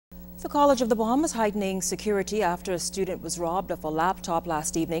The College of the Bahamas heightening security after a student was robbed of a laptop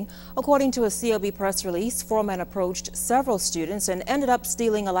last evening. According to a COB press release, 4 men approached several students and ended up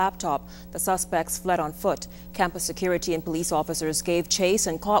stealing a laptop. The suspects fled on foot. Campus security and police officers gave chase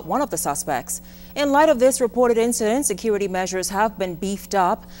and caught one of the suspects. In light of this reported incident, security measures have been beefed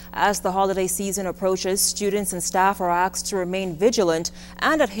up. As the holiday season approaches, students and staff are asked to remain vigilant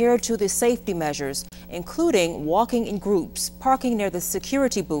and adhere to the safety measures, including walking in groups, parking near the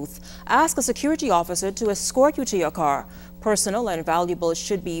security booth. Ask a security officer to escort you to your car. Personal and valuables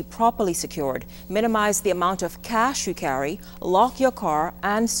should be properly secured. Minimize the amount of cash you carry, lock your car,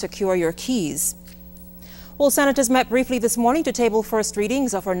 and secure your keys. Well, senators met briefly this morning to table first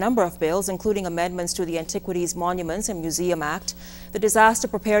readings of a number of bills, including amendments to the Antiquities, Monuments and Museum Act, the Disaster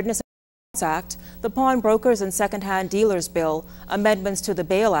Preparedness Act, the Pawnbrokers and Second-Hand Dealers Bill, amendments to the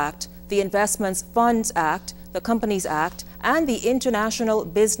Bail Act, the Investments Funds Act, the Companies Act, and the International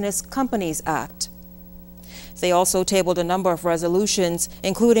Business Companies Act. They also tabled a number of resolutions,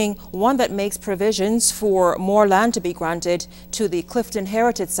 including one that makes provisions for more land to be granted to the Clifton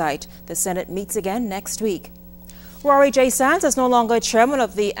Heritage Site. The Senate meets again next week. Rory J. Sands is no longer chairman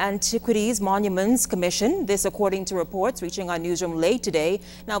of the Antiquities Monuments Commission. This according to reports reaching our newsroom late today.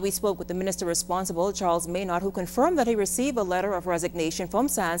 Now, we spoke with the minister responsible, Charles Maynard, who confirmed that he received a letter of resignation from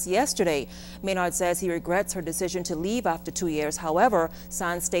Sands yesterday. Maynard says he regrets her decision to leave after 2 years. However,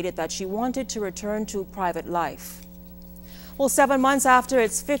 Sands stated that she wanted to return to private life. Well, 7 months after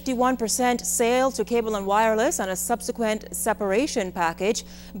its 51% sale to Cable and Wireless and a subsequent separation package,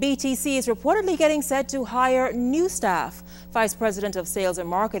 BTC is reportedly getting set to hire new staff. Vice President of Sales and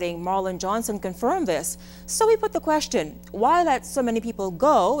Marketing, Marlon Johnson, confirmed this. So we put the question, why let so many people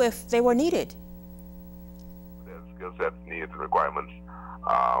go if they were needed? There's skill sets, needs, requirements,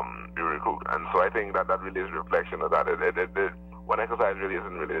 we recruit. And so I think that really is a reflection of that. One exercise really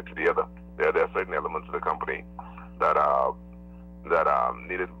isn't related to the other. There are certain elements of the company that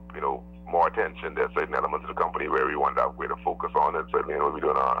needed, more attention. There are certain elements of the company where we want to have greater focus on, and certainly, we're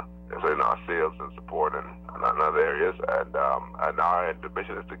doing our sales and support and other areas. And our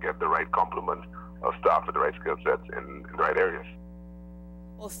ambition is to get the right complement of staff with the right skill sets in the right areas.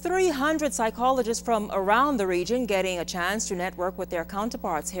 Well, 300 psychologists from around the region getting a chance to network with their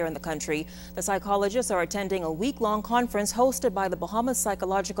counterparts here in the country. The psychologists are attending a week-long conference hosted by the Bahamas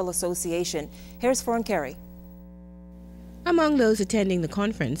Psychological Association. Here's Fern Carey. Among those attending the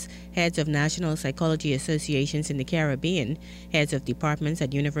conference, heads of national psychology associations in the Caribbean, heads of departments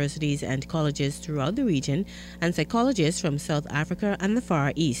at universities and colleges throughout the region, and psychologists from South Africa and the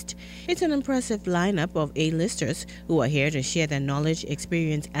Far East. It's an impressive lineup of A-listers who are here to share their knowledge,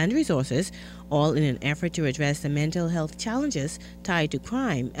 experience, and resources, all in an effort to address the mental health challenges tied to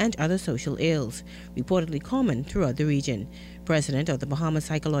crime and other social ills, reportedly common throughout the region. President of the Bahamas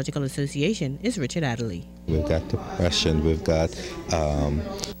Psychological Association is Richard Adderley. We've got depression, we've got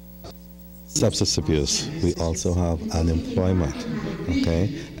substance abuse, we also have unemployment,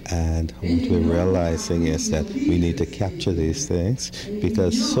 okay? And what we're realizing is that we need to capture these things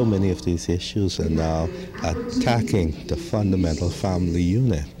because so many of these issues are now attacking the fundamental family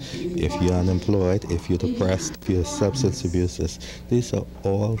unit. If you're unemployed, if you're depressed, if you're substance abusers, these are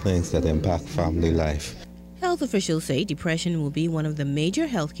all things that impact family life. Health officials say depression will be one of the major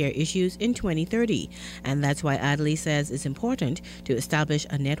healthcare issues in 2030, and that's why Adley says it's important to establish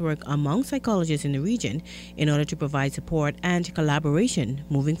a network among psychologists in the region in order to provide support and collaboration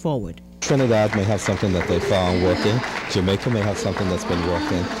moving forward. Trinidad may have something that they found working, Jamaica may have something that's been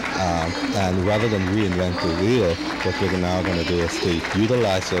working, and rather than reinvent the wheel, what we're now going to do is to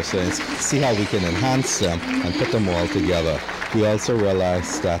utilize those things, see how we can enhance them and put them all together. We also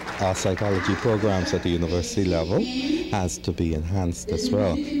realize that our psychology programs at the university level has to be enhanced as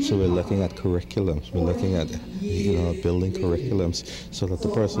well. So we're looking at curriculums, we're looking at building curriculums so that the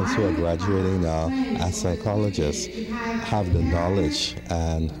persons who are graduating now as psychologists have the knowledge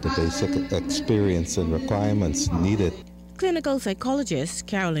and the basic experience and requirements needed. Clinical psychologist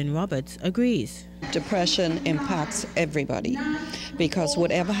Carolyn Roberts agrees. Depression impacts everybody because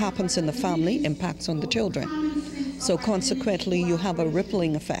whatever happens in the family impacts on the children. So consequently, you have a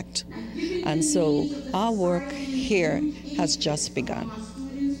rippling effect. And so our work here has just begun.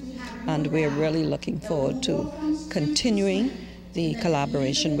 And we're really looking forward to continuing the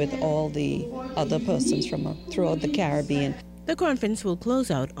collaboration with all the other persons from throughout the Caribbean. The conference will close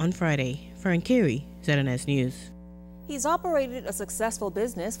out on Friday. Fern Carey, Zns News. He's operated a successful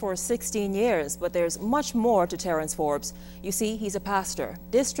business for 16 years, but there's much more to Terrence Forbes. You see, he's a pastor,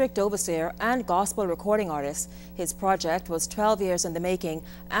 district overseer, and gospel recording artist. His project was 12 years in the making,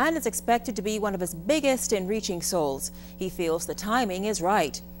 and is expected to be one of his biggest in reaching souls. He feels the timing is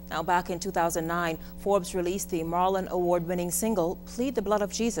right. Now, back in 2009, Forbes released the Marlon Award-winning single, Plead the Blood of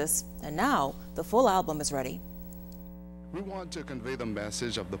Jesus, and now the full album is ready. We want to convey the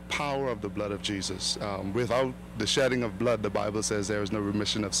message of the power of the blood of Jesus. Without the shedding of blood, the Bible says there is no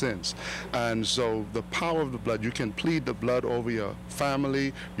remission of sins. And so the power of the blood, you can plead the blood over your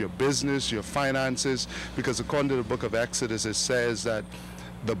family, your business, your finances, because according to the book of Exodus, it says that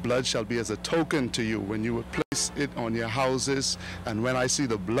the blood shall be as a token to you when you would place it on your houses, and when I see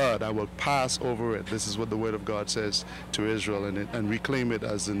the blood, I will pass over it. This is what the word of God says to Israel, and we claim it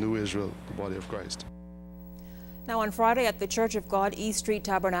as the new Israel, the body of Christ. Now, on Friday at the Church of God East Street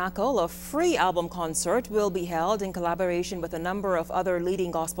Tabernacle, a free album concert will be held in collaboration with a number of other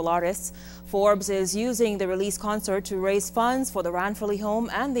leading gospel artists. Forbes is using the release concert to raise funds for the Ranfurly Home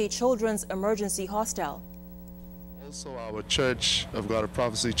and the Children's Emergency Hostel. Also, our Church of God of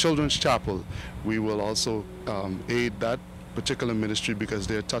Prophecy Children's Chapel, we will also aid that particular ministry because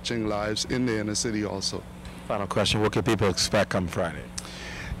they're touching lives in the inner city also. Final question, what can people expect come Friday?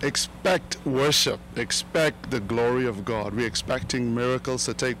 Expect worship, expect the glory of God. We're expecting miracles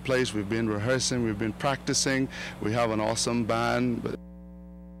to take place. We've been rehearsing, we've been practicing. We have an awesome band.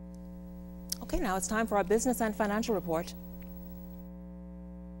 Okay, now it's time for our business and financial report.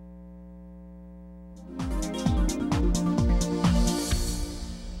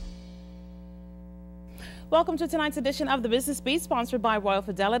 Welcome to tonight's edition of the Business Beat, sponsored by Royal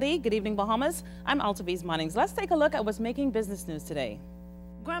Fidelity. Good evening, Bahamas. I'm Zns Evening. Let's take a look at what's making business news today.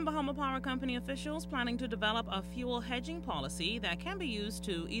 Grand Bahama Power Company officials planning to develop a fuel hedging policy that can be used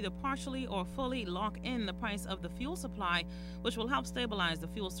to either partially or fully lock in the price of the fuel supply, which will help stabilize the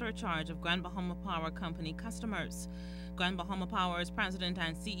fuel surcharge of Grand Bahama Power Company customers. Grand Bahama Power's president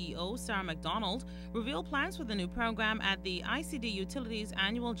and CEO, Sarah McDonald, revealed plans for the new program at the ICD Utilities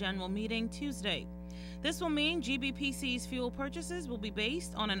annual general meeting Tuesday. This will mean GBPC's fuel purchases will be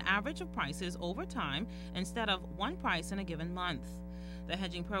based on an average of prices over time instead of one price in a given month. The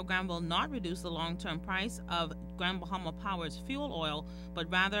hedging program will not reduce the long-term price of Grand Bahama Power's fuel oil, but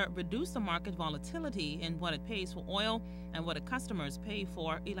rather reduce the market volatility in what it pays for oil and what its customers pay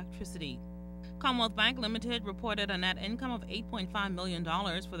for electricity. Commonwealth Bank Limited reported a net income of $8.5 million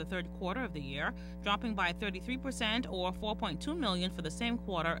for the third quarter of the year, dropping by 33% or $4.2 million for the same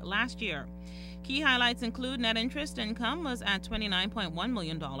quarter last year. Key highlights include net interest income was at $29.1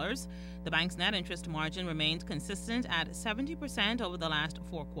 million. The bank's net interest margin remained consistent at 70% over the last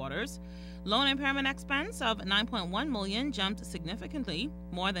 4 quarters. Loan impairment expense of $9.1 million jumped significantly,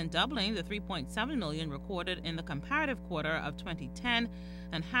 more than doubling the $3.7 million recorded in the comparative quarter of 2010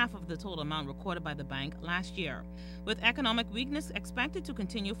 and half of the total amount recorded by the bank last year. With economic weakness expected to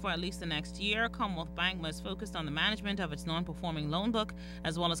continue for at least the next year, Commonwealth Bank must focus on the management of its non-performing loan book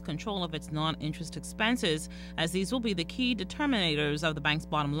as well as control of its non-interest expenses, as these will be the key determinators of the bank's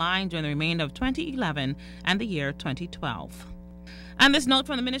bottom line during the remainder of 2011 and the year 2012. And this note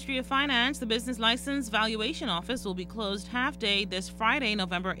from the Ministry of Finance, the Business License Valuation Office will be closed half-day this Friday,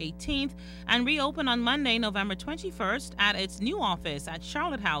 November 18th, and reopen on Monday, November 21st at its new office at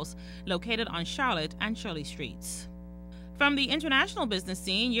Charlotte House, located on Charlotte and Shirley Streets. From the international business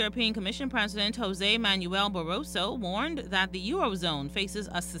scene, European Commission President Jose Manuel Barroso warned that the Eurozone faces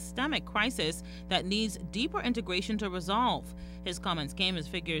a systemic crisis that needs deeper integration to resolve. His comments came as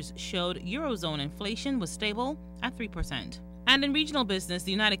figures showed Eurozone inflation was stable at 3%. And in regional business,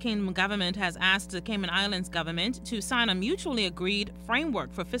 the United Kingdom government has asked the Cayman Islands government to sign a mutually agreed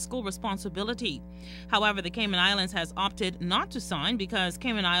framework for fiscal responsibility. However, the Cayman Islands has opted not to sign because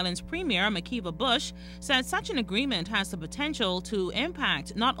Cayman Islands Premier Makiva Bush said such an agreement has the potential to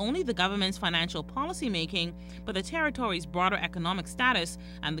impact not only the government's financial policy making, but the territory's broader economic status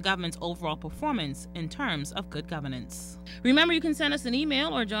and the government's overall performance in terms of good governance. Remember, you can send us an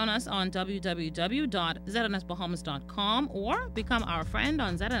email or join us on www.znsbahamas.com or become our friend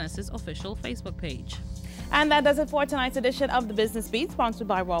on ZNS's official Facebook page. And that does it for tonight's edition of the Business Beat, sponsored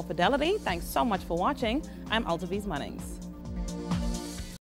by Royal Fidelity. Thanks so much for watching. I'm Zns Evening.